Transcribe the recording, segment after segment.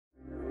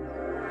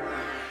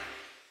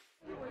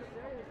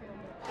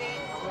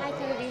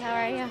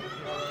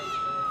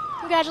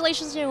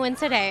congratulations on your win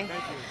today.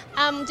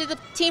 Thank you. Did the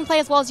team play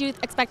as well as you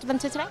expected them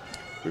to today?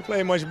 We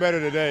played much better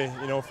today,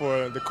 you know,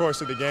 for the course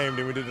of the game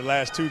than we did the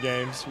last 2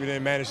 games. We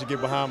didn't manage to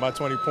get behind by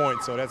 20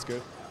 points, so that's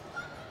good.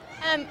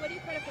 What do you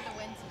credit for the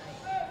win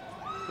tonight?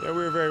 Yeah, we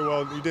were very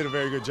well. We did a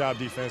very good job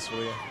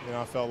defensively. You know,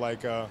 I felt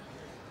like our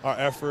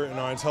effort and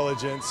our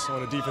intelligence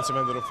on the defensive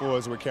end of the floor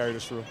is what carried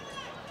us through.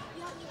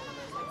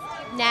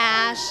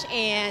 Nash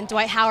and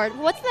Dwight Howard.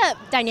 What's the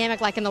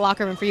dynamic like in the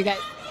locker room for you guys?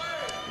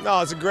 No,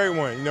 it's a great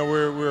one. You know,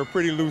 we're a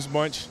pretty loose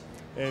bunch,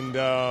 and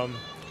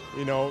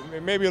you know,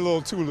 maybe a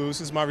little too loose.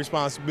 It's my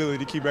responsibility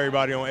to keep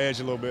everybody on edge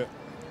a little bit.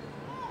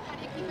 How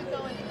do you keep it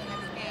going in the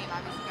next game?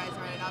 Obviously, you guys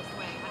are in an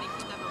upswing. How do you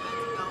keep that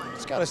momentum going?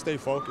 Just gotta stay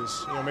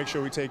focused. You know, make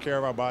sure we take care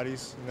of our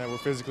bodies and that we're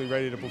physically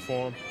ready to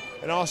perform,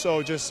 and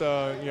also just you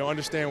know,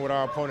 understand what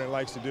our opponent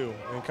likes to do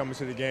and coming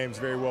to the games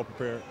very well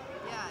prepared.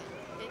 Yeah,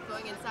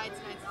 going inside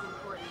tonight's an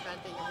important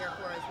event that you're here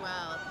for as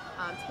well.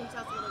 Can you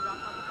tell us a little bit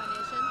about the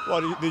foundation?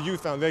 Well,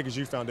 the Lakers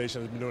Youth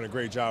Foundation has been doing a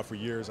great job for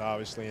years,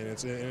 obviously, and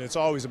it's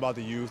always about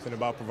the youth and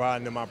about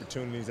providing them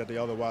opportunities that they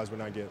otherwise would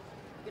not get.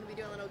 You're going to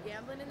be doing a little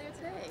gambling in there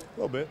today? A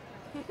little bit.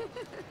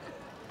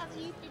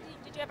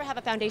 Did you ever have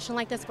a foundation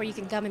like this where you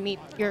can come and meet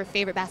your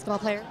favorite basketball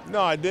player?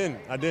 No, I didn't.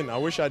 I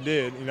wish I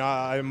did. You know,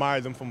 I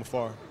admired them from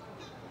afar.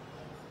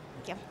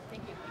 Thank you.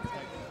 Thank you.